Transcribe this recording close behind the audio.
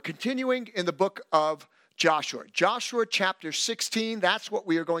Continuing in the book of Joshua. Joshua chapter 16, that's what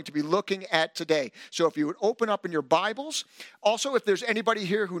we are going to be looking at today. So if you would open up in your Bibles. Also, if there's anybody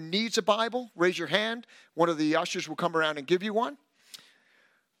here who needs a Bible, raise your hand. One of the ushers will come around and give you one.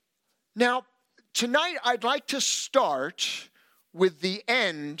 Now, tonight I'd like to start with the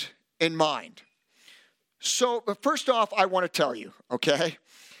end in mind. So, but first off, I want to tell you, okay?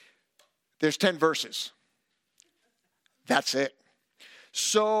 There's 10 verses. That's it.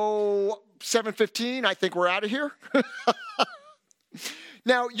 So 7:15, I think we're out of here.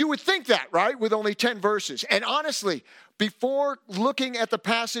 Now, you would think that, right, with only 10 verses. And honestly, before looking at the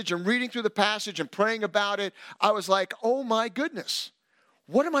passage and reading through the passage and praying about it, I was like, oh my goodness,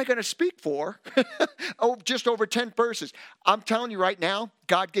 what am I going to speak for? Just over 10 verses. I'm telling you right now,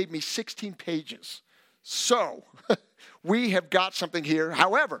 God gave me 16 pages. So we have got something here.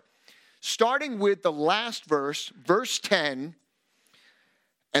 However, starting with the last verse, verse 10,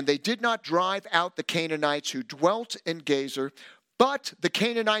 and they did not drive out the Canaanites who dwelt in Gezer, but the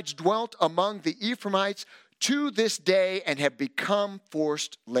Canaanites dwelt among the Ephraimites to this day and have become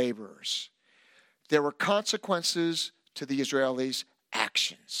forced laborers. There were consequences to the Israelis'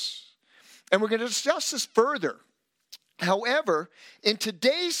 actions. And we're going to discuss this further. However, in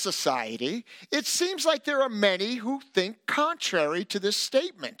today's society, it seems like there are many who think contrary to this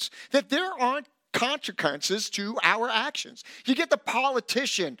statement, that there aren't consequences to our actions. You get the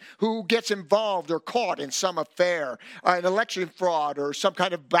politician who gets involved or caught in some affair, an election fraud or some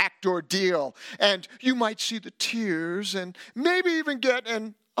kind of backdoor deal, and you might see the tears and maybe even get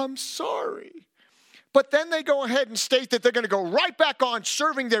an "I'm sorry." But then they go ahead and state that they're going to go right back on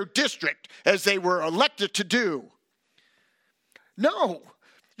serving their district as they were elected to do. No,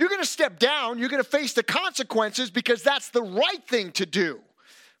 you're going to step down. You're going to face the consequences because that's the right thing to do.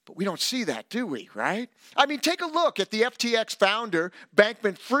 But we don't see that, do we, right? I mean, take a look at the FTX founder,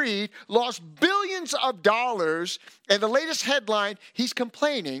 Bankman-Fried, lost billions of dollars, and the latest headline, he's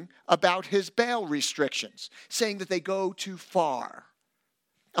complaining about his bail restrictions, saying that they go too far.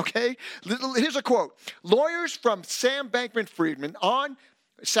 Okay? Here's a quote. Lawyers from Sam Bankman-Fried on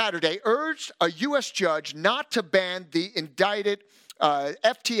Saturday urged a U.S. judge not to ban the indicted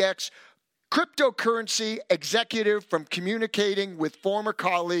FTX cryptocurrency executive from communicating with former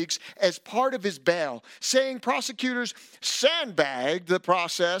colleagues as part of his bail, saying prosecutors sandbagged the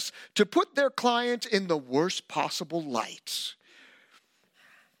process to put their client in the worst possible light.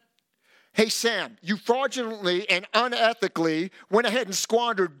 Hey, Sam, you fraudulently and unethically went ahead and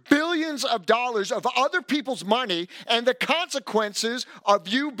squandered billions of dollars of other people's money, and the consequences of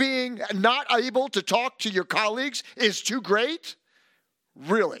you being not able to talk to your colleagues is too great?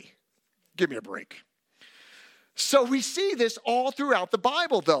 Really? Give me a break. So we see this all throughout the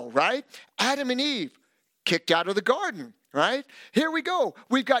Bible, though, right? Adam and Eve kicked out of the garden, right? Here we go.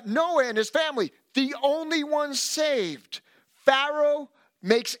 We've got Noah and his family, the only ones saved. Pharaoh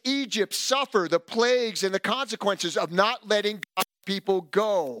makes Egypt suffer the plagues and the consequences of not letting God's people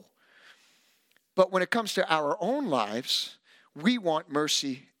go. But when it comes to our own lives, we want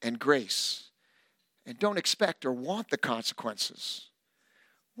mercy and grace and don't expect or want the consequences.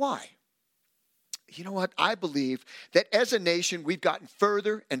 Why? You know what? I believe that as a nation, we've gotten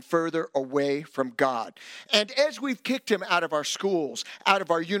further and further away from God. And as we've kicked him out of our schools, out of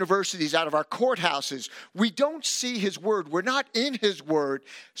our universities, out of our courthouses, we don't see his word. We're not in his word,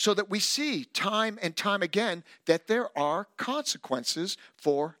 so that we see time and time again that there are consequences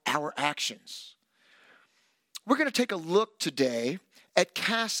for our actions. We're going to take a look today at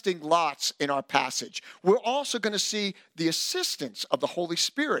casting lots in our passage. We're also going to see the assistance of the Holy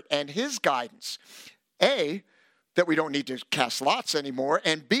Spirit and his guidance. A, that we don't need to cast lots anymore.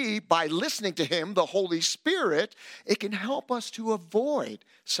 And B, by listening to him, the Holy Spirit, it can help us to avoid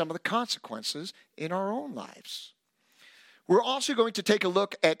some of the consequences in our own lives. We're also going to take a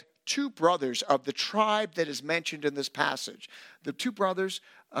look at two brothers of the tribe that is mentioned in this passage. The two brothers,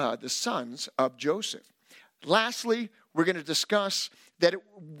 the sons of Joseph. Lastly, we're going to discuss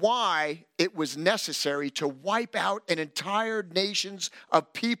why it was necessary to wipe out an entire nations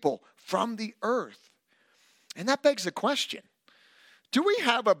of people from the earth. And that begs the question, do we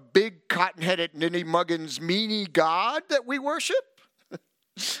have a big cotton-headed Ninny Muggins meanie God that we worship?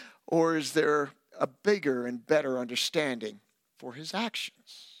 Or is there a bigger and better understanding for his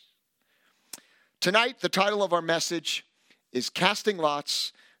actions? Tonight, the title of our message is Casting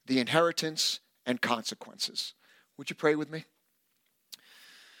Lots, the Inheritance and Consequences. Would you pray with me?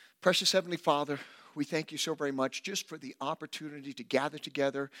 Precious Heavenly Father, we thank you so very much just for the opportunity to gather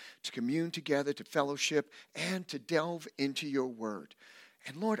together, to commune together, to fellowship, and to delve into your word.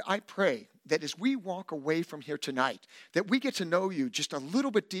 And Lord, I pray that as we walk away from here tonight, that we get to know you just a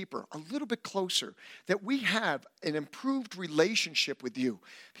little bit deeper, a little bit closer, that we have an improved relationship with you.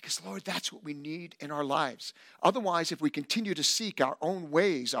 Because, Lord, that's what we need in our lives. Otherwise, if we continue to seek our own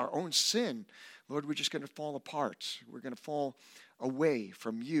ways, our own sin, Lord, we're just going to fall apart. We're going to fall away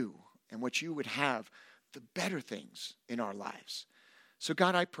from you and what you would have, the better things in our lives. So,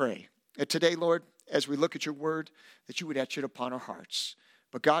 God, I pray that today, Lord, as we look at your word, that you would etch it upon our hearts.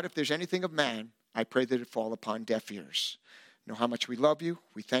 But God, if there's anything of man, I pray that it fall upon deaf ears. You know how much we love you,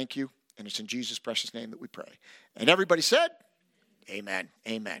 we thank you, and it's in Jesus' precious name that we pray. And everybody said, amen,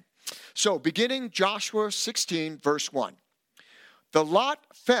 amen. So beginning Joshua 16, verse 1. The lot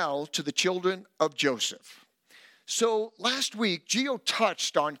fell to the children of Joseph. So last week, Gio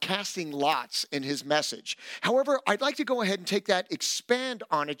touched on casting lots in his message. However, I'd like to go ahead and take that, expand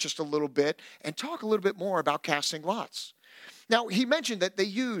on it just a little bit, and talk a little bit more about casting lots. Now, he mentioned that they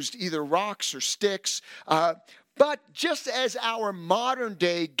used either rocks or sticks, but just as our modern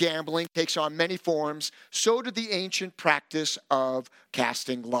day gambling takes on many forms, so did the ancient practice of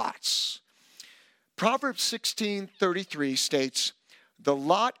casting lots. Proverbs 16:33 states, "The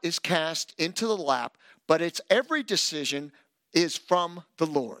lot is cast into the lap, but its every decision is from the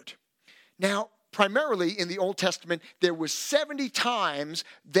Lord." Now, primarily in the Old Testament, there were 70 times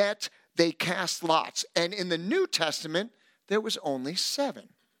that they cast lots. And in the New Testament, there was only 7.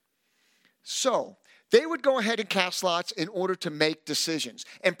 So they would go ahead and cast lots in order to make decisions.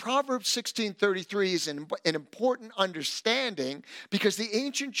 And Proverbs 16:33 is an important understanding because the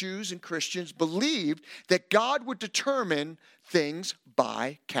ancient Jews and Christians believed that God would determine things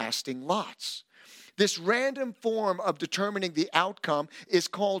by casting lots. This random form of determining the outcome is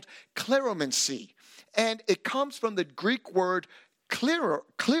called kleromancy. And it comes from the Greek word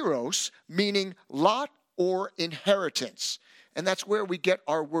kleros, meaning lot or inheritance. And that's where we get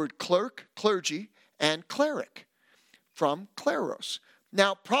our word clerk, clergy, and cleric from kleros.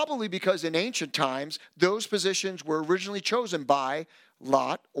 Now, probably because in ancient times, those positions were originally chosen by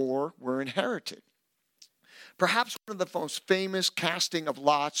lot or were inherited. Perhaps one of the most famous casting of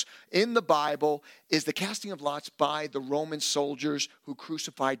lots in the Bible is the casting of lots by the Roman soldiers who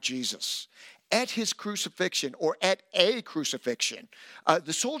crucified Jesus. At his crucifixion, or at a crucifixion,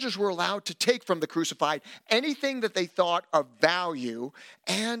 the soldiers were allowed to take from the crucified anything that they thought of value,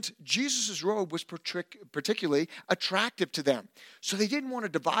 and Jesus' robe was particularly attractive to them. So they didn't want to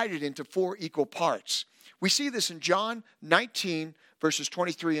divide it into 4 equal parts. We see this in John 19, verses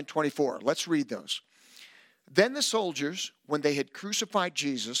 23 and 24. Let's read those. Then the soldiers, when they had crucified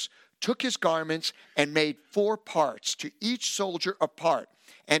Jesus, took his garments and made 4 parts, to each soldier a part,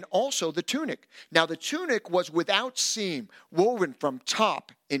 and also the tunic. Now the tunic was without seam, woven from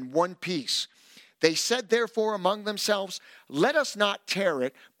top in one piece. They said therefore among themselves, "Let us not tear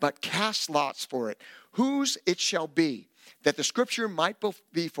it, but cast lots for it, whose it shall be, that the scripture might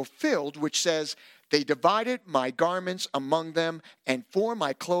be fulfilled, which says, they divided my garments among them, and for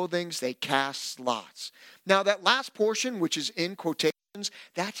my clothing they cast lots." Now that last portion, which is in quotations,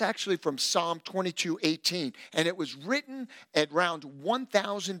 that's actually from Psalm 22:18, and it was written at around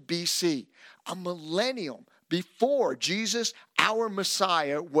 1000 BC, a millennium before Jesus, our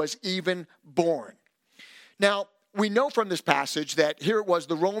Messiah, was even born. Now, we know from this passage that here it was,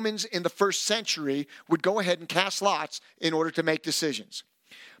 the Romans in the first century would go ahead and cast lots in order to make decisions.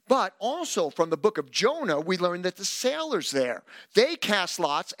 But also from the book of Jonah, we learn that the sailors there, they cast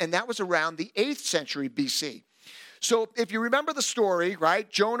lots, and that was around the 8th century BC. So if you remember the story, right,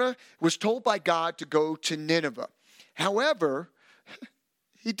 Jonah was told by God to go to Nineveh. However,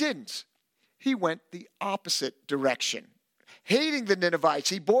 he didn't. He went the opposite direction. Hating the Ninevites,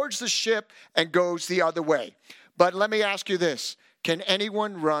 he boards the ship and goes the other way. But let me ask you this. Can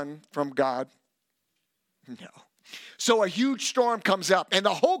anyone run from God? No. So a huge storm comes up, and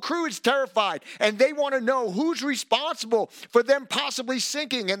the whole crew is terrified, and they want to know who's responsible for them possibly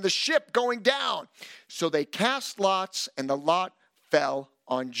sinking and the ship going down. So they cast lots, and the lot fell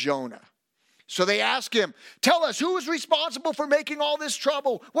on Jonah. So they ask him, "Tell us, who is responsible for making all this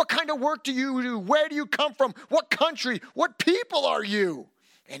trouble? What kind of work do you do? Where do you come from? What country? What people are you?"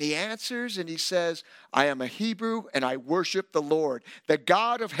 And he answers and he says, "I am a Hebrew and I worship the Lord, the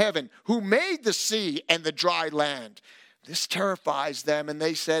God of heaven, who made the sea and the dry land." This terrifies them, and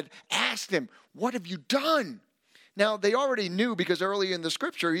they said, "Ask him, what have you done?" Now, they already knew because early in the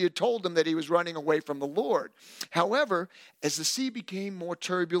scripture, he had told them that he was running away from the Lord. However, as the sea became more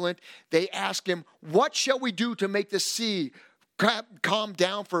turbulent, they asked him, "What shall we do to make the sea calm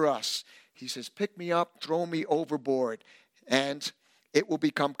down for us?" He says, "Pick me up, throw me overboard, and it will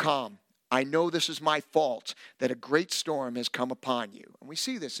become calm." I know this is my fault, that a great storm has come upon you. And we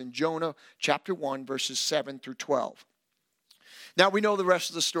see this in Jonah chapter 1, verses 7 through 12. Now we know the rest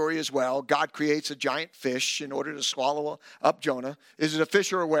of the story as well. God creates a giant fish in order to swallow up Jonah. Is it a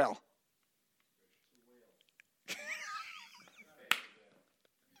fish or a whale?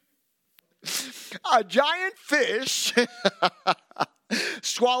 A giant fish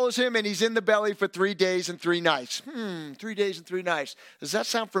swallows him, and he's in the belly for 3 days and 3 nights. 3 days and 3 nights. Does that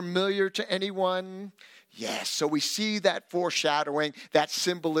sound familiar to anyone? Yes. So we see that foreshadowing, that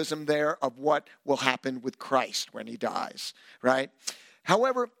symbolism there of what will happen with Christ when he dies, right?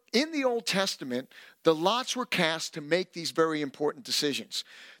 However, in the Old Testament, the lots were cast to make these very important decisions.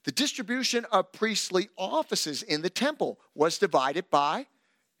 The distribution of priestly offices in the temple was divided by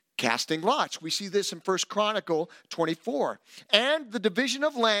casting lots. We see this in 1 Chronicle 24. And the division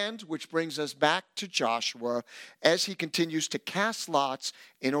of land, which brings us back to Joshua, as he continues to cast lots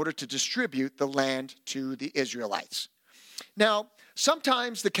in order to distribute the land to the Israelites. Now,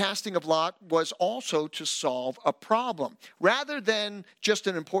 sometimes the casting of lot was also to solve a problem, rather than just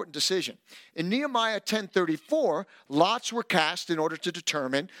an important decision. In Nehemiah 10:34, lots were cast in order to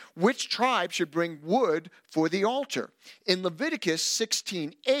determine which tribe should bring wood for the altar. In Leviticus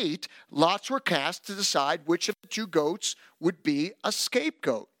 16:8, lots were cast to decide which of the 2 goats would be a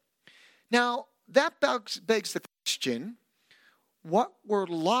scapegoat. Now, that begs the question, what were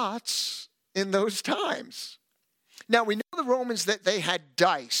lots in those times? Now, we know the Romans that they had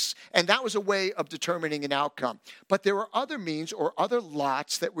dice, and that was a way of determining an outcome. But there were other means or other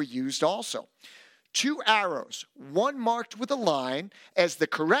lots that were used also. 2 arrows, one marked with a line as the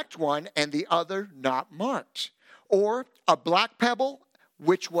correct one and the other not marked. Or a black pebble,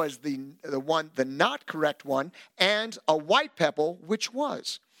 which was the not correct one, and a white pebble, which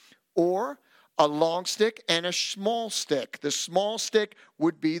was. Or a long stick and a small stick. The small stick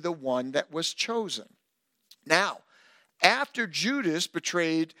would be the one that was chosen. Now, after Judas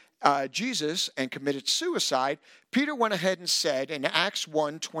betrayed Jesus and committed suicide, Peter went ahead and said in Acts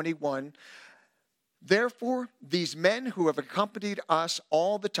 1:21, "Therefore, these men who have accompanied us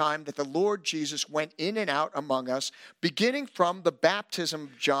all the time that the Lord Jesus went in and out among us, beginning from the baptism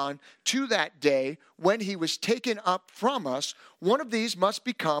of John to that day when he was taken up from us, one of these must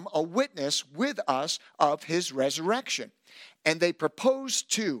become a witness with us of his resurrection." And they proposed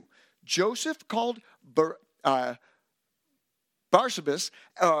to Joseph, called Barsabas,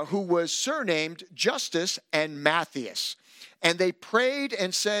 who was surnamed Justus, and Matthias. And they prayed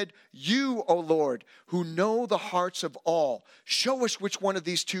and said, "You, O Lord, who know the hearts of all, show us which one of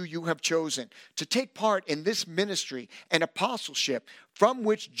these 2 you have chosen to take part in this ministry and apostleship, from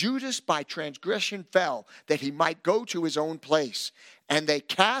which Judas by transgression fell, that he might go to his own place." And they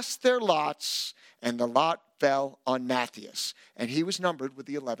cast their lots, and the lot fell on Matthias, and he was numbered with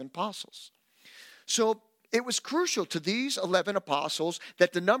the 11 apostles. So it was crucial to these 11 apostles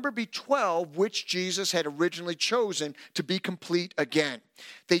that the number be 12, which Jesus had originally chosen to be complete again.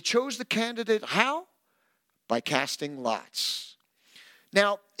 They chose the candidate how? By casting lots.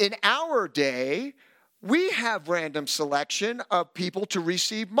 Now, in our day, we have random selection of people to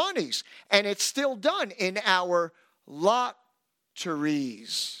receive monies, and it's still done in our lotteries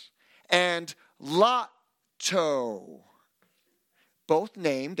and lotto, both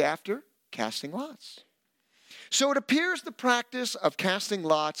named after casting lots. So it appears the practice of casting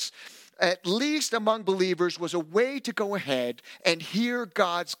lots, at least among believers, was a way to go ahead and hear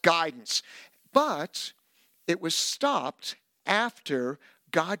God's guidance. But it was stopped after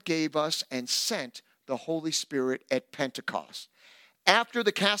God gave us and sent the Holy Spirit at Pentecost. After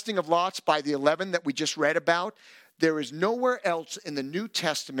the casting of lots by the 11 that we just read about, there is nowhere else in the New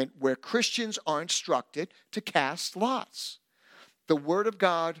Testament where Christians are instructed to cast lots. The Word of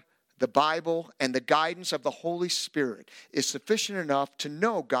God, the Bible, and the guidance of the Holy Spirit is sufficient enough to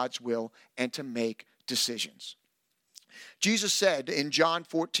know God's will and to make decisions. Jesus said in John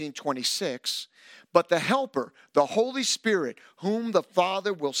 14:26, "But the Helper, the Holy Spirit, whom the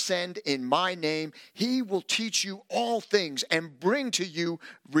Father will send in my name, he will teach you all things and bring to your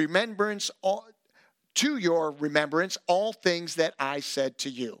remembrance all things that I said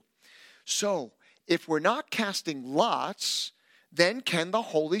to you." So, if we're not casting lots, then can the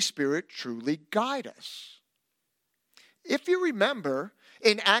Holy Spirit truly guide us? If you remember,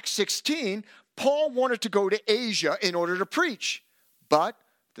 in Acts 16, Paul wanted to go to Asia in order to preach, but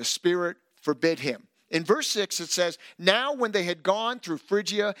the Spirit forbid him. In verse 6, it says, "Now when they had gone through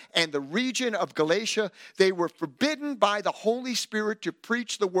Phrygia and the region of Galatia, they were forbidden by the Holy Spirit to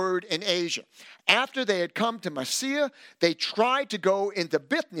preach the word in Asia. After they had come to Mysia, they tried to go into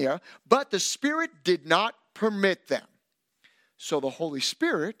Bithynia, but the Spirit did not permit them." So the Holy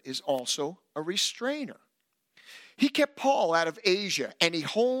Spirit is also a restrainer. He kept Paul out of Asia, and he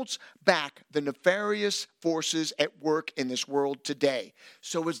holds back the nefarious forces at work in this world today.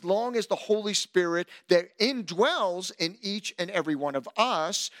 So as long as the Holy Spirit that indwells in each and every one of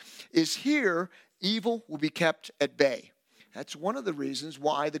us is here, evil will be kept at bay. That's one of the reasons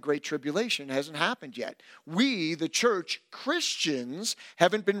why the Great Tribulation hasn't happened yet. We, the church, Christians,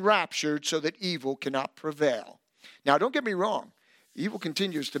 haven't been raptured so that evil cannot prevail. Now, don't get me wrong. Evil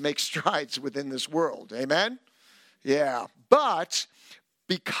continues to make strides within this world. Amen? Yeah. But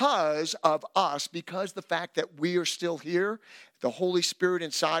because of us, because the fact that we are still here, the Holy Spirit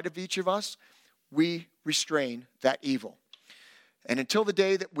inside of each of us, we restrain that evil. And until the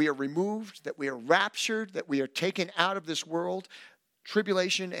day that we are removed, that we are raptured, that we are taken out of this world,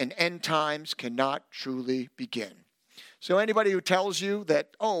 tribulation and end times cannot truly begin. So anybody who tells you that,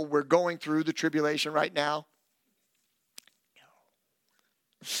 oh, we're going through the tribulation right now, no.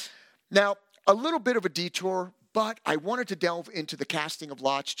 Now, a little bit of a detour, but I wanted to delve into the casting of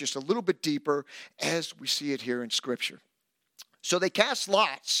lots just a little bit deeper as we see it here in Scripture. So they cast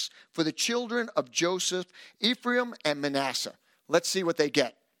lots for the children of Joseph, Ephraim, and Manasseh. Let's see what they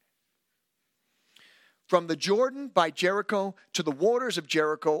get. From the Jordan by Jericho to the waters of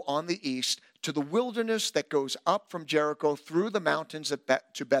Jericho on the east, to the wilderness that goes up from Jericho through the mountains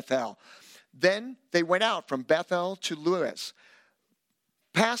to Bethel. Then they went out from Bethel to Luz,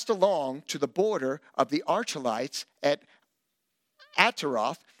 passed along to the border of the Archelites at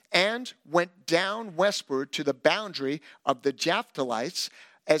Ataroth, and went down westward to the boundary of the Japhtalites,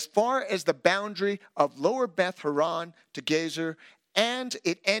 as far as the boundary of Lower Beth Horon to Gezer, and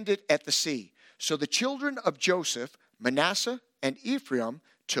it ended at the sea. So the children of Joseph, Manasseh and Ephraim,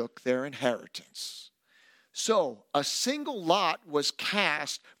 took their inheritance. So a single lot was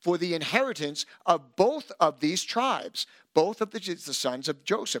cast for the inheritance of both of these tribes, both of the sons of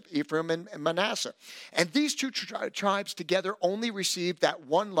Joseph, Ephraim and Manasseh. And these two tribes together only received that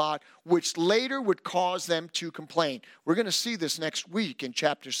one lot, which later would cause them to complain. We're going to see this next week in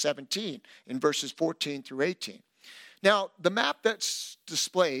chapter 17, in verses 14 through 18. Now, the map that's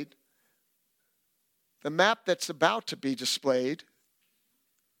displayed, the map that's about to be displayed,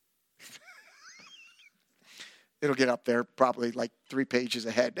 it'll get up there probably like 3 pages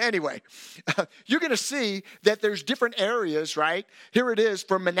ahead. Anyway, you're going to see that there's different areas, right? Here it is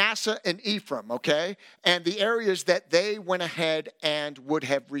for Manasseh and Ephraim, okay? And the areas that they went ahead and would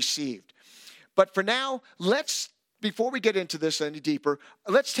have received. But for now, before we get into this any deeper,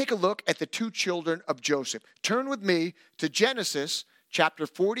 let's take a look at the two children of Joseph. Turn with me to Genesis chapter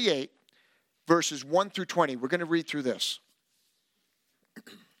 48, verses 1 through 20. We're going to read through this.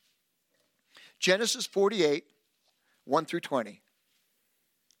 Genesis 48, 1 through 20.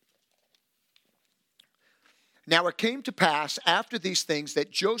 Now it came to pass after these things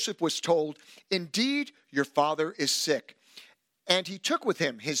that Joseph was told, "Indeed, your father is sick." And he took with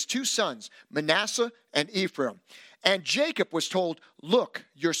him his 2 sons, Manasseh and Ephraim. And Jacob was told, "Look,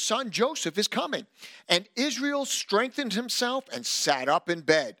 your son Joseph is coming." And Israel strengthened himself and sat up in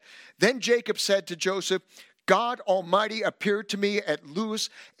bed. Then Jacob said to Joseph, "God Almighty appeared to me at Luz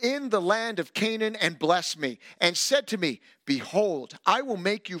in the land of Canaan and blessed me, and said to me, 'Behold, I will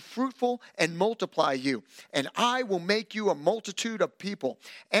make you fruitful and multiply you, and I will make you a multitude of people,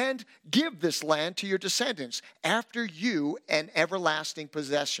 and give this land to your descendants after you an everlasting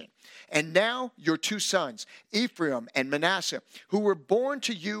possession.' And now your 2 sons, Ephraim and Manasseh, who were born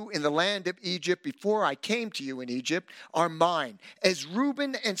to you in the land of Egypt before I came to you in Egypt, are mine. As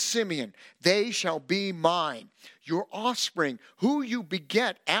Reuben and Simeon, they shall be mine. Your offspring, who you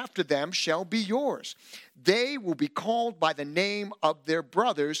beget after them, shall be yours. They will be called by the name of their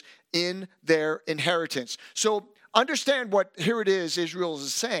brothers in their inheritance." So understand what here it is Israel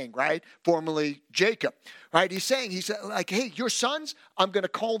is saying, right? Formerly Jacob, right? He's like, hey, your sons, I'm going to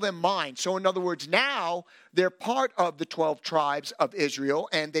call them mine. So in other words, now they're part of the 12 tribes of Israel,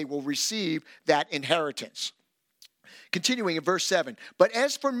 and they will receive that inheritance. Continuing in verse 7, "But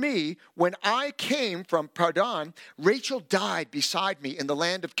as for me, when I came from Padan, Rachel died beside me in the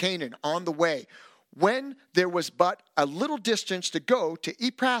land of Canaan on the way, when there was but a little distance to go to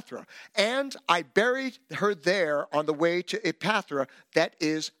Ephrathah, and I buried her there on the way to Ephrathah, that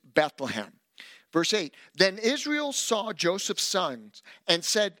is Bethlehem." Verse 8, "Then Israel saw Joseph's sons and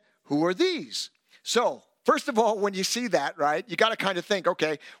said, 'Who are these?'" So, first of all, when you see that, right, you got to kind of think,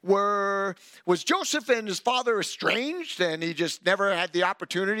 okay, was Joseph and his father estranged and he just never had the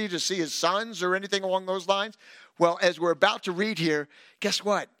opportunity to see his sons or anything along those lines? Well, as we're about to read here, guess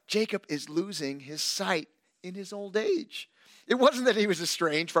what? Jacob is losing his sight in his old age. It wasn't that he was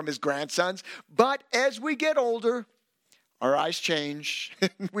estranged from his grandsons, but as we get older, Our eyes change.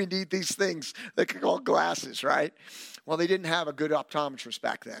 We need these things that are called glasses, right? Well, they didn't have a good optometrist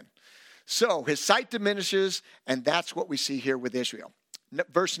back then. So his sight diminishes, and that's what we see here with Israel.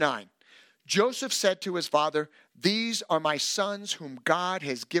 Verse 9, Joseph said to his father, "These are my sons whom God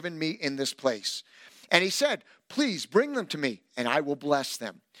has given me in this place." And he said, "Please bring them to me, and I will bless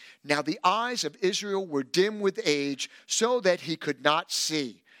them." Now the eyes of Israel were dim with age, so that he could not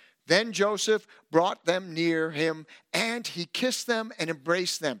see. Then Joseph brought them near him, and he kissed them and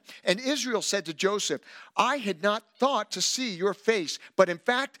embraced them. And Israel said to Joseph, "I had not thought to see your face, but in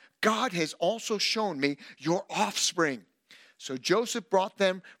fact, God has also shown me your offspring." So Joseph brought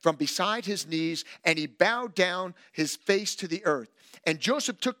them from beside his knees, and he bowed down his face to the earth. And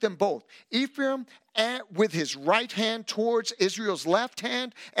Joseph took them both, Ephraim with his right hand towards Israel's left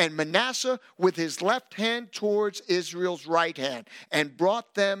hand, and Manasseh with his left hand towards Israel's right hand, and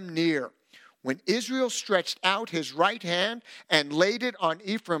brought them near. When Israel stretched out his right hand and laid it on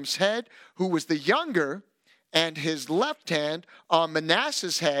Ephraim's head, who was the younger, and his left hand on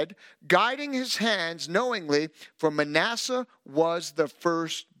Manasseh's head, guiding his hands knowingly, for Manasseh was the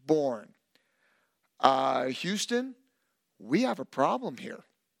firstborn. Houston, we have a problem here.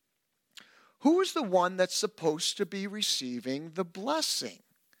 Who is the one that's supposed to be receiving the blessing?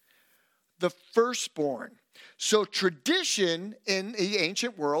 The firstborn. So tradition in the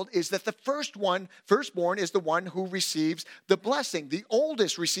ancient world is that the firstborn is the one who receives the blessing. The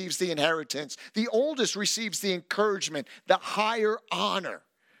oldest receives the inheritance. The oldest receives the encouragement, the higher honor.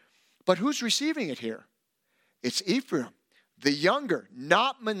 But who's receiving it here? It's Ephraim, the younger,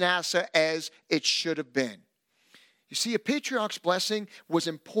 not Manasseh as it should have been. You see, a patriarch's blessing was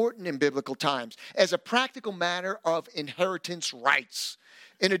important in biblical times as a practical matter of inheritance rights.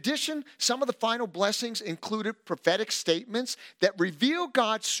 In addition, some of the final blessings included prophetic statements that reveal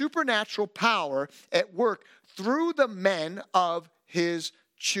God's supernatural power at work through the men of his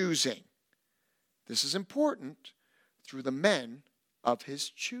choosing. This is important, through the men of his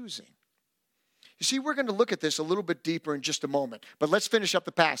choosing. You see, we're going to look at this a little bit deeper in just a moment, but let's finish up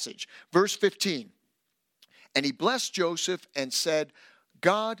the passage. Verse 15. And he blessed Joseph and said,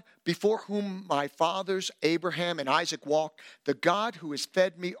 "God, before whom my fathers Abraham and Isaac walked, the God who has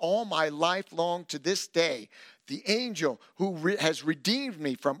fed me all my life long to this day, the angel who has redeemed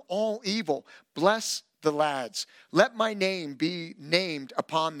me from all evil, bless the lads. Let my name be named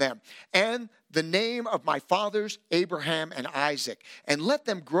upon them, and the name of my fathers Abraham and Isaac, and let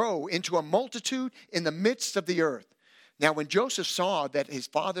them grow into a multitude in the midst of the earth." Now, when Joseph saw that his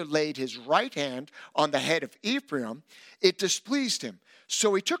father laid his right hand on the head of Ephraim, it displeased him.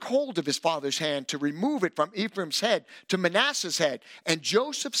 So he took hold of his father's hand to remove it from Ephraim's head to Manasseh's head. And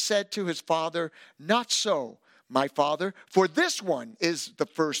Joseph said to his father, "Not so, my father, for this one is the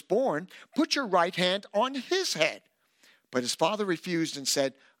firstborn. Put your right hand on his head." But his father refused and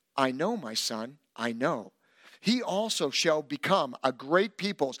said, "I know, my son, I know. He also shall become a great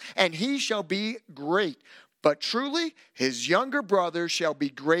people, and he shall be great. But truly, his younger brother shall be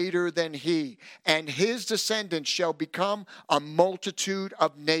greater than he, and his descendants shall become a multitude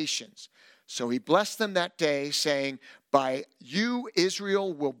of nations." So he blessed them that day, saying, "By you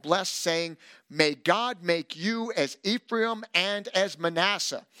Israel will bless, saying, may God make you as Ephraim and as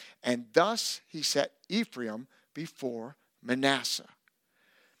Manasseh." And thus he set Ephraim before Manasseh.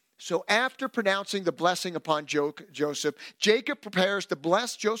 So after pronouncing the blessing upon Joseph, Jacob prepares to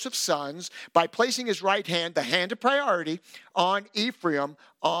bless Joseph's sons by placing his right hand, the hand of priority, on Ephraim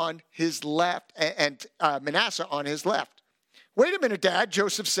on his left and Manasseh on his left. "Wait a minute, Dad,"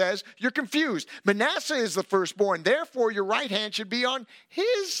 Joseph says. "You're confused. Manasseh is the firstborn. Therefore, your right hand should be on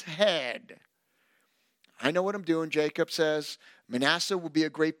his head." "I know what I'm doing," Jacob says. "Manasseh will be a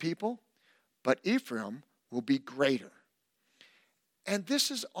great people, but Ephraim will be greater." And this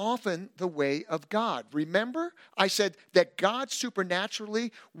is often the way of God. Remember, I said that God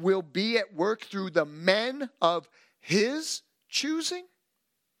supernaturally will be at work through the men of his choosing.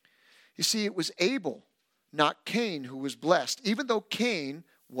 You see, it was Abel, not Cain, who was blessed, even though Cain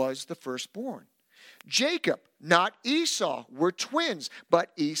was the firstborn. Jacob, not Esau, were twins,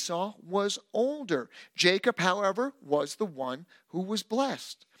 but Esau was older. Jacob, however, was the one who was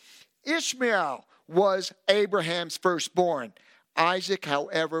blessed. Ishmael was Abraham's firstborn. Isaac,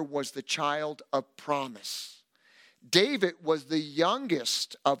 however, was the child of promise. David was the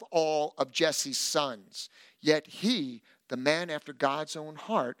youngest of all of Jesse's sons, yet he, the man after God's own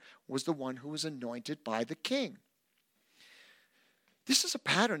heart, was the one who was anointed by the king. This is a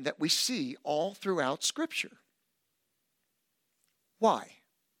pattern that we see all throughout Scripture. Why?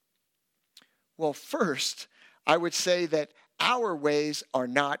 Well, first, I would say that our ways are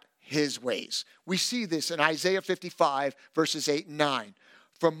not his ways. We see this in Isaiah 55, verses 8 and 9.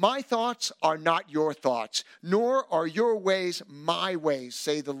 For my thoughts are not your thoughts, nor are your ways my ways,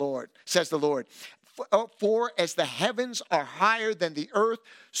 says the Lord. For as the heavens are higher than the earth,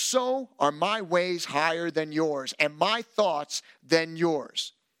 so are my ways higher than yours, and my thoughts than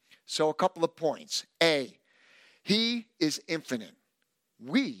yours. So a couple of points. A, he is infinite.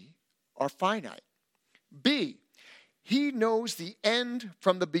 We are finite. B, he knows the end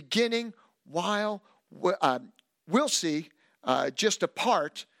from the beginning, while we'll see just a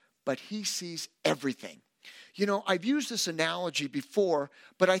part, but he sees everything. You know, I've used this analogy before,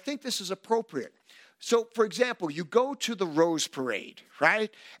 but I think this is appropriate. So, for example, you go to the Rose Parade,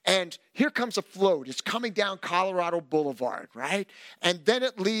 right? And here comes a float. It's coming down Colorado Boulevard, right? And then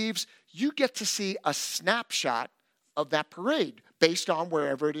it leaves. You get to see a snapshot of that parade based on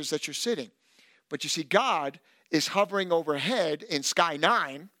wherever it is that you're sitting. But you see, God is hovering overhead in Sky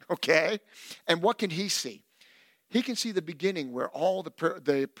 9, okay? And what can he see? He can see the beginning where all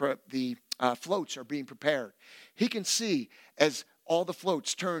the floats are being prepared. He can see as all the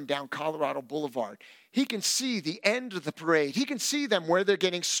floats turn down Colorado Boulevard. He can see the end of the parade. He can see them where they're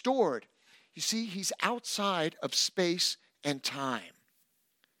getting stored. You see, he's outside of space and time.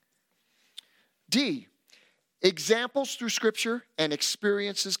 D, examples through Scripture and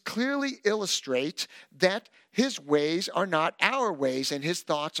experiences clearly illustrate that his ways are not our ways and his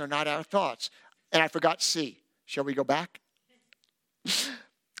thoughts are not our thoughts. And I forgot C. Shall we go back?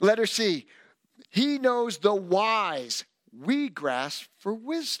 Letter C. He knows the whys we grasp for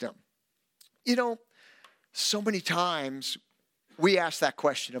wisdom. You know, so many times we ask that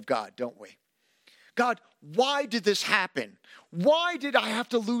question of God, don't we? God, why did this happen? Why did I have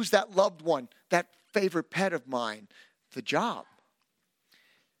to lose that loved one, that favorite pet of mine, the job?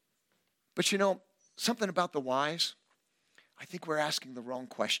 But you know, something about the whys, I think we're asking the wrong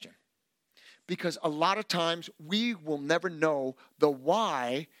question. Because a lot of times we will never know the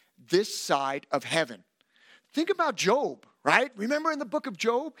why this side of heaven. Think about Job, right? Remember in the book of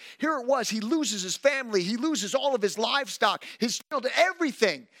Job? Here it was. He loses his family. He loses all of his livestock, his children,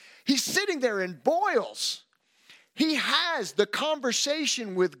 everything. He's sitting there in boils. He has the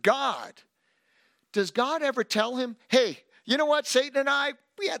conversation with God. Does God ever tell him, hey, you know what, Satan and I,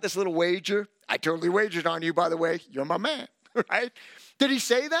 we had this little wager. I totally wagered on you, by the way. You're my man, right? Did he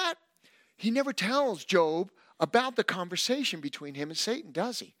say that? He never tells Job about the conversation between him and Satan,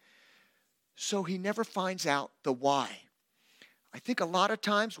 does he? So he never finds out the why. I think a lot of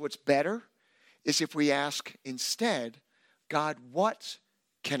times what's better is if we ask instead, God, what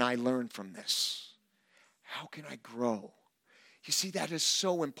can I learn from this? How can I grow? You see, that is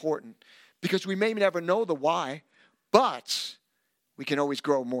so important because we may never know the why, but we can always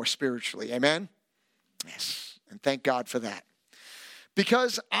grow more spiritually. Amen? Yes. And thank God for that.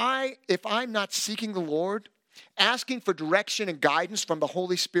 Because if I'm not seeking the Lord, asking for direction and guidance from the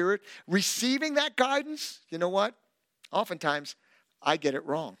Holy Spirit, receiving that guidance, you know what? Oftentimes, I get it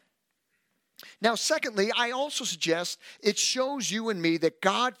wrong. Now, secondly, I also suggest it shows you and me that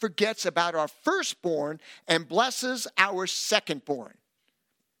God forgets about our firstborn and blesses our secondborn.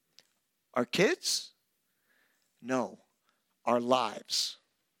 Our kids? No, our lives.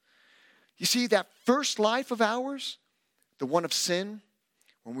 You see, that first life of ours, the one of sin,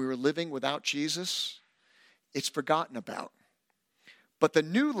 when we were living without Jesus, it's forgotten about. But the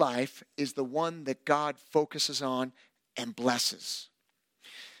new life is the one that God focuses on and blesses.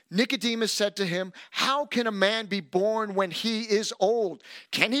 Nicodemus said to him, how can a man be born when he is old?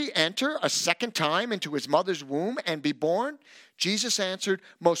 Can he enter a second time into his mother's womb and be born? Jesus answered,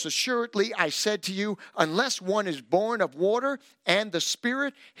 most assuredly, I said to you, unless one is born of water and the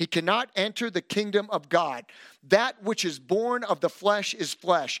Spirit, he cannot enter the kingdom of God. That which is born of the flesh is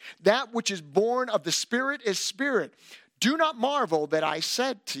flesh. That which is born of the Spirit is spirit. Do not marvel that I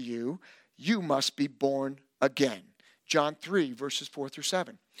said to you, you must be born again. John 3, verses 4 through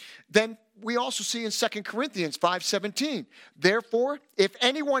 7. Then we also see in 2 Corinthians 5:17, therefore, if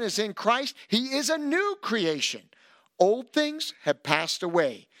anyone is in Christ, he is a new creation. Old things have passed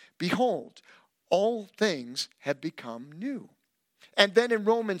away. Behold, all things have become new. And then in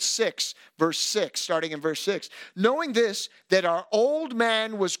Romans 6, verse 6, starting in verse 6, knowing this, that our old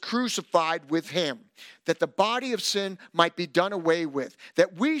man was crucified with him, that the body of sin might be done away with,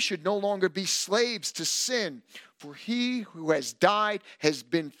 that we should no longer be slaves to sin. For he who has died has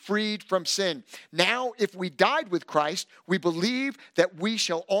been freed from sin. Now, if we died with Christ, we believe that we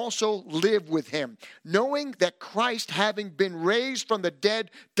shall also live with him, knowing that Christ, having been raised from the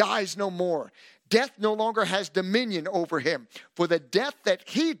dead, dies no more. Death no longer has dominion over him. For the death that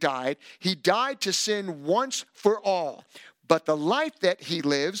he died to sin once for all. but the life that he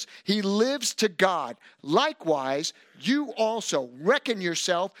lives to God. Likewise, you also reckon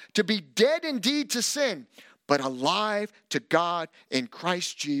yourself to be dead indeed to sin, but alive to God in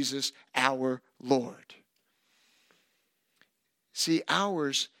Christ Jesus our Lord. See,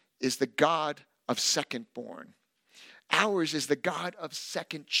 ours is the God of secondborn. Ours is the God of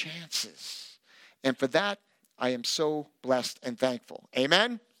second chances. And for that, I am so blessed and thankful.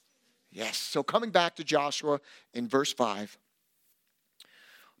 Amen? Yes. So coming back to Joshua in verse 5.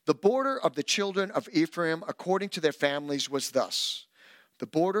 The border of the children of Ephraim according to their families was thus. The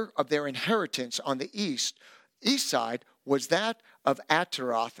border of their inheritance on the east side was that of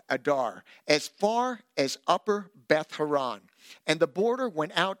Ataroth Adar, as far as upper Beth Horon. And the border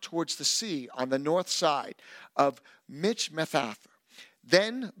went out towards the sea on the north side of Michmethath.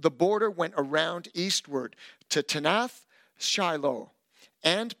 Then the border went around eastward to Tanath Shiloh,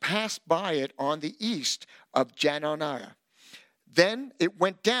 and passed by it on the east of Janoniah. Then it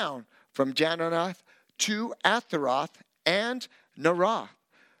went down from Janoniah to Atharoth and Narah,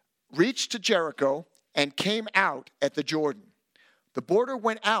 reached to Jericho, and came out at the Jordan. The border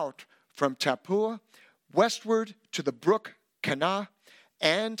went out from Tappuah westward to the brook Kanah,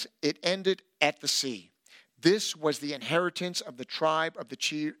 and it ended at the sea. This was the inheritance of the tribe of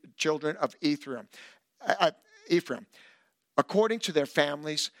the children of Ephraim. According to their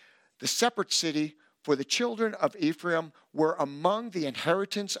families, the separate city for the children of Ephraim were among the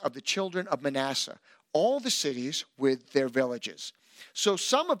inheritance of the children of Manasseh, all the cities with their villages. So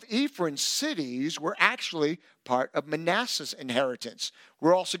some of Ephraim's cities were actually part of Manasseh's inheritance.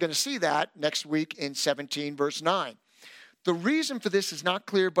 We're also going to see that next week in 17 verse 9. The reason for this is not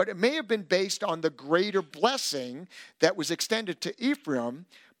clear, but it may have been based on the greater blessing that was extended to Ephraim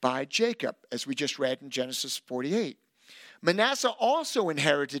by Jacob, as we just read in Genesis 48. Manasseh also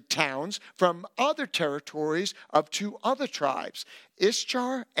inherited towns from other territories of two other tribes,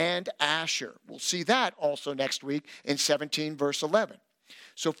 Issachar and Asher. We'll see that also next week in 17 verse 11.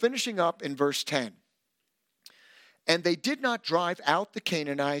 So finishing up in verse 10. And they did not drive out the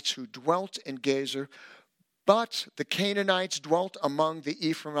Canaanites who dwelt in Gezer, but the Canaanites dwelt among the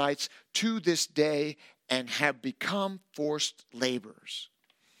Ephraimites to this day and have become forced laborers.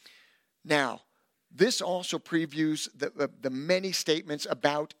 Now, this also previews the many statements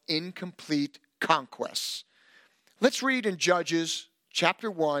about incomplete conquests. Let's read in Judges chapter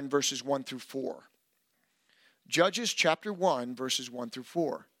 1, verses 1 through 4. Judges chapter 1, verses 1 through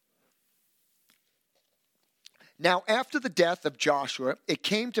 4. Now, after the death of Joshua, it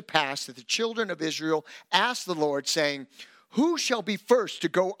came to pass that the children of Israel asked the Lord, saying, who shall be first to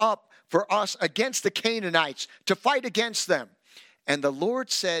go up for us against the Canaanites to fight against them? And the Lord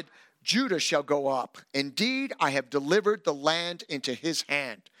said, Judah shall go up. Indeed, I have delivered the land into his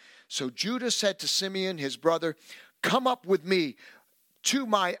hand. So Judah said to Simeon, his brother, come up with me to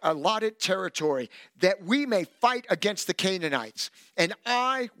my allotted territory, that we may fight against the Canaanites. And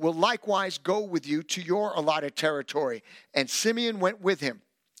I will likewise go with you to your allotted territory. And Simeon went with him.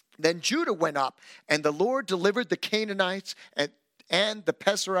 Then Judah went up, and the Lord delivered the Canaanites and the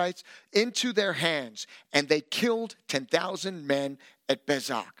Perizzites into their hands, and they killed 10,000 men at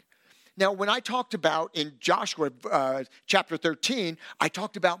Bezek. Now, when I talked about in Joshua chapter 13, I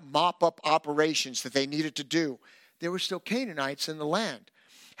talked about mop-up operations that they needed to do. There were still Canaanites in the land.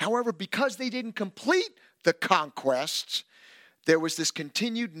 However, because they didn't complete the conquests, there was this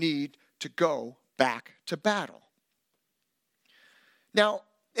continued need to go back to battle. Now,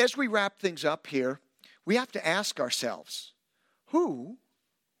 as we wrap things up here, we have to ask ourselves, who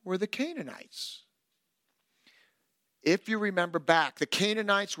were the Canaanites? If you remember back, the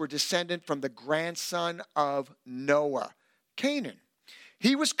Canaanites were descendant from the grandson of Noah, Canaan.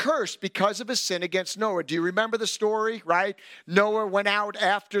 He was cursed because of his sin against Noah. Do you remember the story, right? Noah went out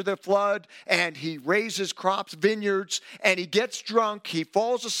after the flood, and he raises crops, vineyards, and he gets drunk. He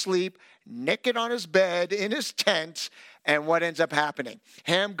falls asleep, naked on his bed, in his tent, and what ends up happening?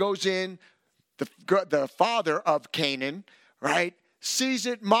 Ham goes in, the father of Canaan, right? Sees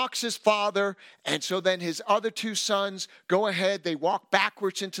it, mocks his father, and so then his other two sons go ahead, they walk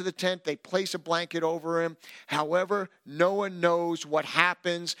backwards into the tent, they place a blanket over him. However, Noah knows what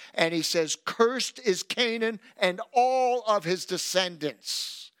happens, and he says, cursed is Canaan and all of his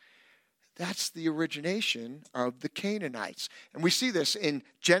descendants. That's the origination of the Canaanites. And we see this in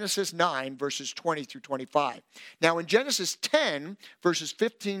Genesis 9, verses 20 through 25. Now, in Genesis 10, verses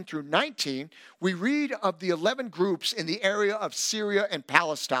 15 through 19, we read of the 11 groups in the area of Syria and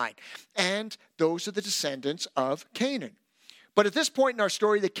Palestine. And those are the descendants of Canaan. But at this point in our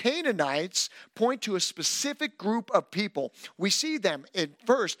story, the Canaanites point to a specific group of people. We see them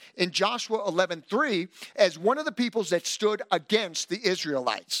first in Joshua 11:3 as one of the peoples that stood against the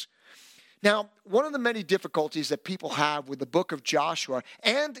Israelites. Now, one of the many difficulties that people have with the book of Joshua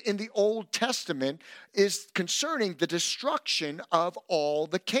and in the Old Testament is concerning the destruction of all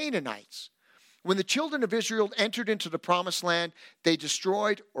the Canaanites. When the children of Israel entered into the promised land, they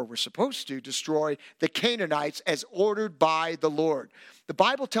destroyed, or were supposed to destroy, the Canaanites as ordered by the Lord. The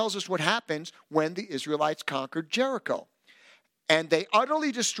Bible tells us what happens when the Israelites conquered Jericho. And they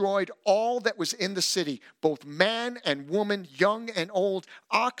utterly destroyed all that was in the city, both man and woman, young and old,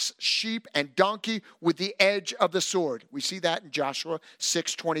 ox, sheep, and donkey, with the edge of the sword. We see that in Joshua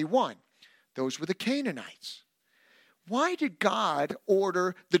 6:21. Those were the Canaanites. Why did God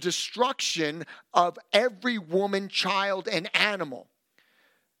order the destruction of every woman, child, and animal?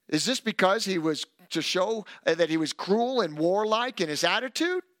 Is this because he was to show that he was cruel and warlike in his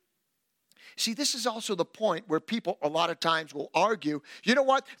attitude? See, this is also the point where people a lot of times will argue, you know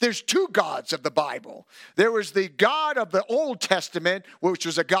what? There's two gods of the Bible. There was the God of the Old Testament, which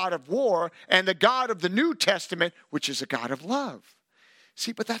was a God of war, and the God of the New Testament, which is a God of love.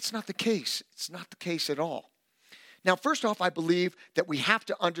 See, but that's not the case. It's not the case at all. Now, first off, I believe that we have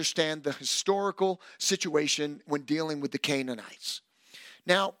to understand the historical situation when dealing with the Canaanites.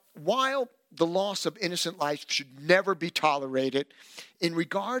 Now, while the loss of innocent life should never be tolerated, in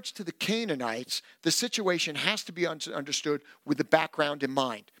regards to the Canaanites, the situation has to be understood with the background in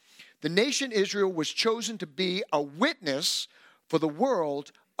mind. The nation Israel was chosen to be a witness for the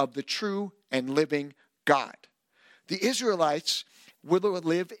world of the true and living God. The Israelites will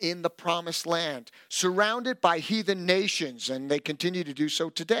live in the promised land, surrounded by heathen nations, and they continue to do so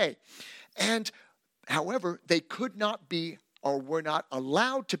today. And, however, they could not be or were not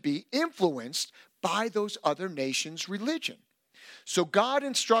allowed to be influenced by those other nations' religion. So God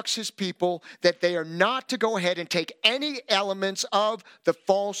instructs his people that they are not to go ahead and take any elements of the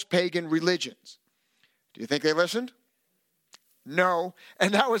false pagan religions. Do you think they listened? No.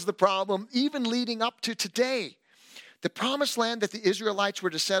 And that was the problem even leading up to today. The promised land that the Israelites were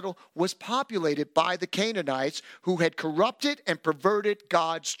to settle was populated by the Canaanites who had corrupted and perverted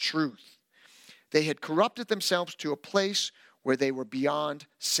God's truth. They had corrupted themselves to a place where they were beyond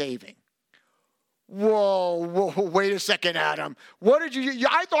saving. Whoa, wait a second, Adam. What did you?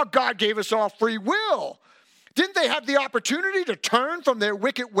 I thought God gave us all free will. Didn't they have the opportunity to turn from their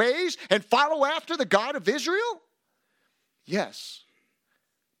wicked ways and follow after the God of Israel? Yes,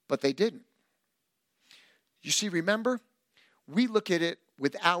 but they didn't. You see, remember, we look at it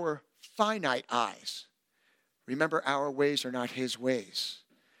with our finite eyes. Remember, our ways are not his ways.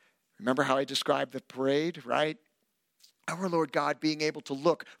 Remember how I described the parade, right? Our Lord God being able to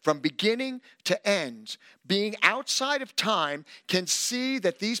look from beginning to end, being outside of time, can see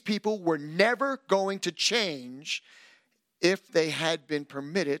that these people were never going to change if they had been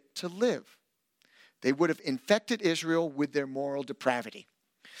permitted to live. They would have infected Israel with their moral depravity.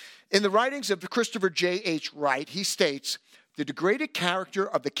 In the writings of Christopher J.H. Wright, he states, the degraded character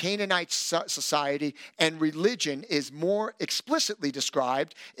of the Canaanite society and religion is more explicitly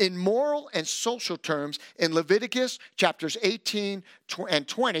described in moral and social terms in Leviticus chapters 18 and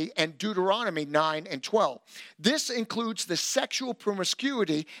 20 and Deuteronomy 9 and 12. This includes the sexual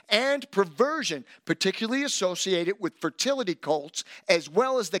promiscuity and perversion, particularly associated with fertility cults, as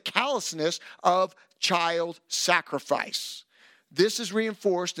well as the callousness of child sacrifice. This is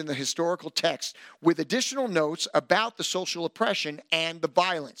reinforced in the historical text with additional notes about the social oppression and the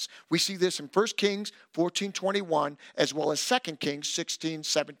violence. We see this in 1 Kings 14:21 as well as 2 Kings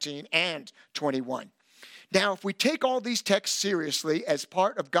 16:17 and 21. Now, if we take all these texts seriously as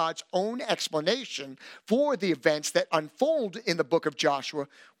part of God's own explanation for the events that unfold in the book of Joshua,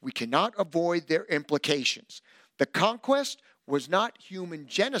 we cannot avoid their implications. The conquest was not human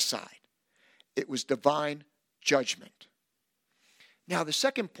genocide. It was divine judgment. Now, the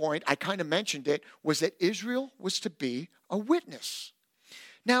second point, I kind of mentioned it, was that Israel was to be a witness.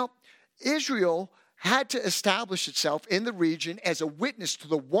 Now, Israel had to establish itself in the region as a witness to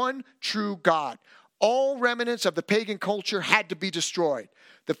the one true God. All remnants of the pagan culture had to be destroyed.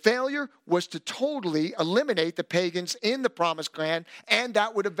 The failure was to totally eliminate the pagans in the promised land, and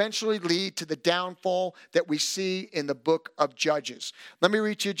that would eventually lead to the downfall that we see in the book of Judges. Let me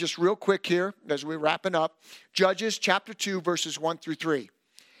read you just real quick here as we're wrapping up. Judges chapter 2, verses 1 through 3.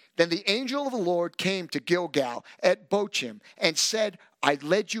 Then the angel of the Lord came to Gilgal at Bochim and said, I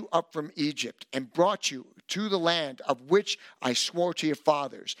led you up from Egypt and brought you to the land of which I swore to your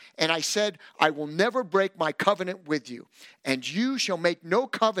fathers. And I said, I will never break my covenant with you, and you shall make no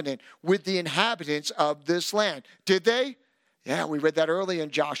covenant with the inhabitants of this land. Did they? Yeah, we read that early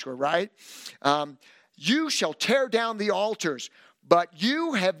in Joshua, right? You shall tear down the altars, but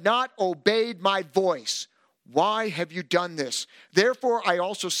you have not obeyed my voice. Why have you done this? Therefore, I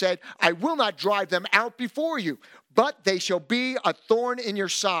also said, I will not drive them out before you, but they shall be a thorn in your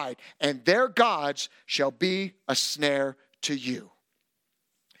side, and their gods shall be a snare to you.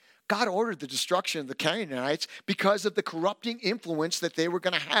 God ordered the destruction of the Canaanites because of the corrupting influence that they were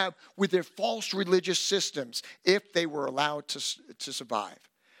going to have with their false religious systems if they were allowed to survive.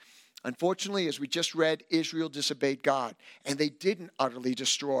 Unfortunately, as we just read, Israel disobeyed God, and they didn't utterly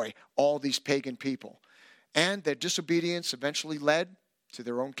destroy all these pagan people. And their disobedience eventually led to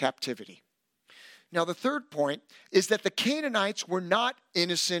their own captivity. Now, the third point is that the Canaanites were not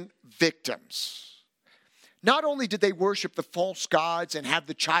innocent victims. Not only did they worship the false gods and have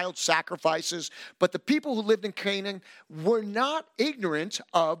the child sacrifices, but the people who lived in Canaan were not ignorant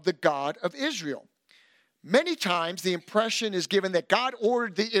of the God of Israel. Many times the impression is given that God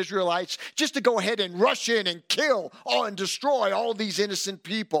ordered the Israelites just to go ahead and rush in and kill and destroy all these innocent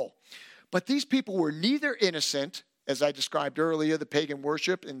people. But these people were neither innocent, as I described earlier, the pagan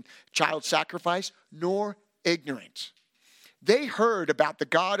worship and child sacrifice, nor ignorant. They heard about the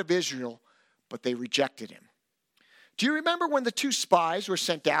God of Israel, but they rejected him. Do you remember when the two spies were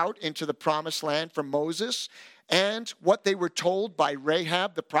sent out into the promised land from Moses and what they were told by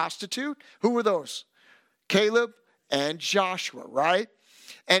Rahab the prostitute? Who were those? Caleb and Joshua, right?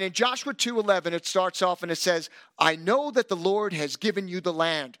 And in Joshua 2:11, it starts off and it says, I know that the Lord has given you the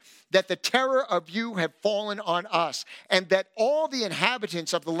land, that the terror of you have fallen on us, and that all the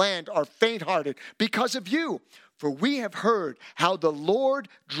inhabitants of the land are faint-hearted because of you. For we have heard how the Lord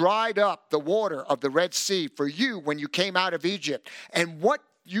dried up the water of the Red Sea for you when you came out of Egypt, and what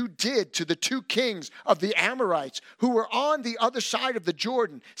you did to the two kings of the Amorites who were on the other side of the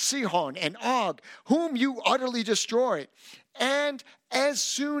Jordan, Sihon and Og, whom you utterly destroyed. And as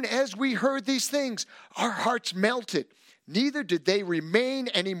soon as we heard these things, our hearts melted. Neither did there remain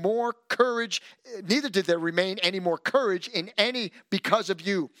any more courage in any because of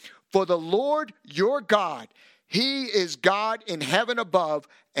you. For the Lord your God, he is God in heaven above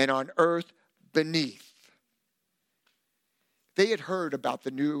and on earth beneath. They had heard about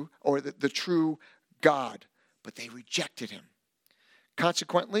the true God, but they rejected him.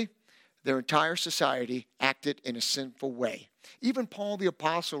 Consequently, their entire society acted in a sinful way. Even Paul the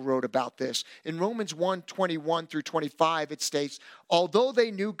Apostle wrote about this. In Romans 1:21 through 25, it states, although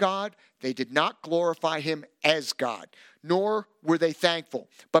they knew God, they did not glorify him as God, nor were they thankful,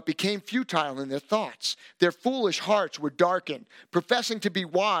 but became futile in their thoughts. Their foolish hearts were darkened. Professing to be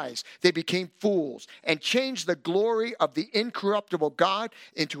wise, they became fools and changed the glory of the incorruptible God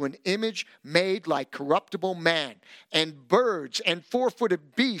into an image made like corruptible man, and birds and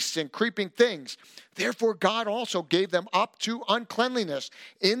four-footed beasts and creeping things. Therefore God also gave them up to uncleanliness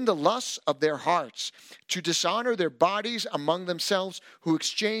in the lusts of their hearts, to dishonor their bodies among themselves, who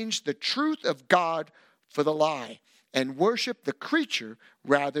exchanged the truth of God for the lie, and worship the creature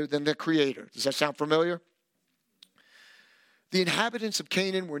rather than the Creator. Does that sound familiar? The inhabitants of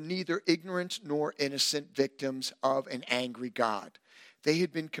Canaan were neither ignorant nor innocent victims of an angry God. They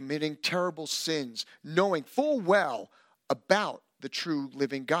had been committing terrible sins, knowing full well about the true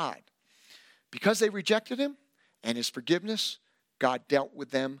living God. Because they rejected him and his forgiveness, God dealt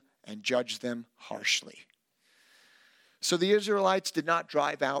with them and judged them harshly. So the Israelites did not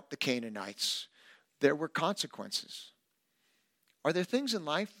drive out the Canaanites. There were consequences. Are there things in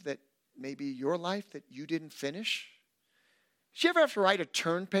life that maybe your life that you didn't finish? Did you ever have to write a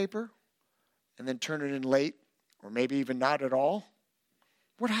term paper and then turn it in late, or maybe even not at all?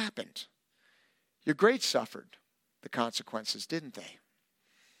 What happened? Your grades suffered the consequences, didn't they?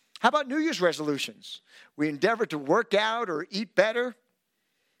 How about New Year's resolutions? We endeavored to work out or eat better.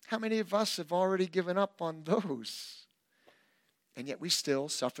 How many of us have already given up on those? And yet we still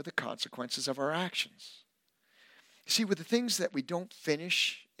suffer the consequences of our actions. See, with the things that we don't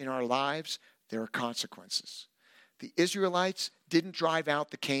finish in our lives, there are consequences. The Israelites didn't drive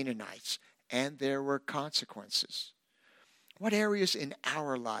out the Canaanites, and there were consequences. What areas in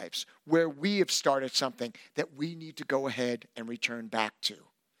our lives where we have started something that we need to go ahead and return back to?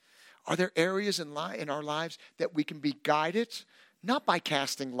 Are there areas in our lives that we can be guided, not by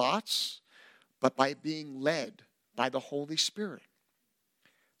casting lots, but by being led by the Holy Spirit?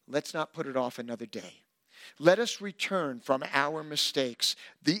 Let's not put it off another day. Let us return from our mistakes.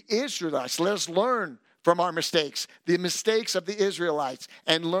 The Israelites, let us learn from our mistakes, the mistakes of the Israelites,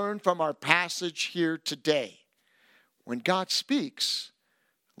 and learn from our passage here today. When God speaks,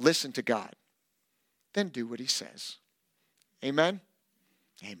 listen to God. Then do what he says. Amen?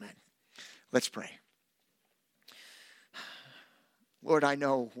 Amen. Let's pray. Lord, I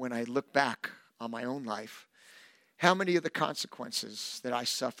know when I look back on my own life, how many of the consequences that I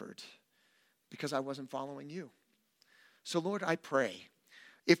suffered because I wasn't following you. So Lord, I pray,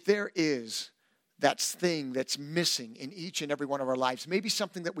 if there is that thing that's missing in each and every one of our lives, maybe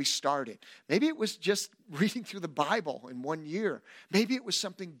something that we started, maybe it was just reading through the Bible in 1 year, maybe it was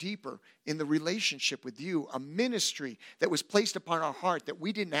something deeper in the relationship with you, a ministry that was placed upon our heart that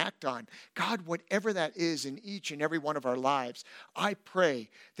we didn't act on. God, whatever that is in each and every one of our lives, I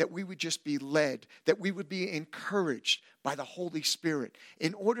pray that we would just be led, that we would be encouraged by the Holy Spirit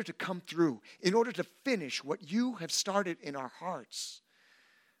in order to come through, in order to finish what you have started in our hearts.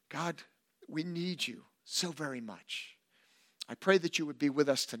 God, we need you so very much. I pray that you would be with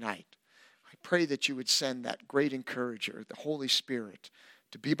us tonight. I pray that you would send that great encourager, the Holy Spirit,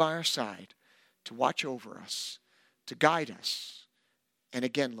 to be by our side, to watch over us, to guide us. And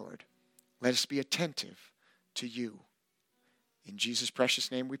again, Lord, let us be attentive to you. In Jesus'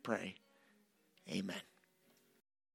 precious name we pray. Amen.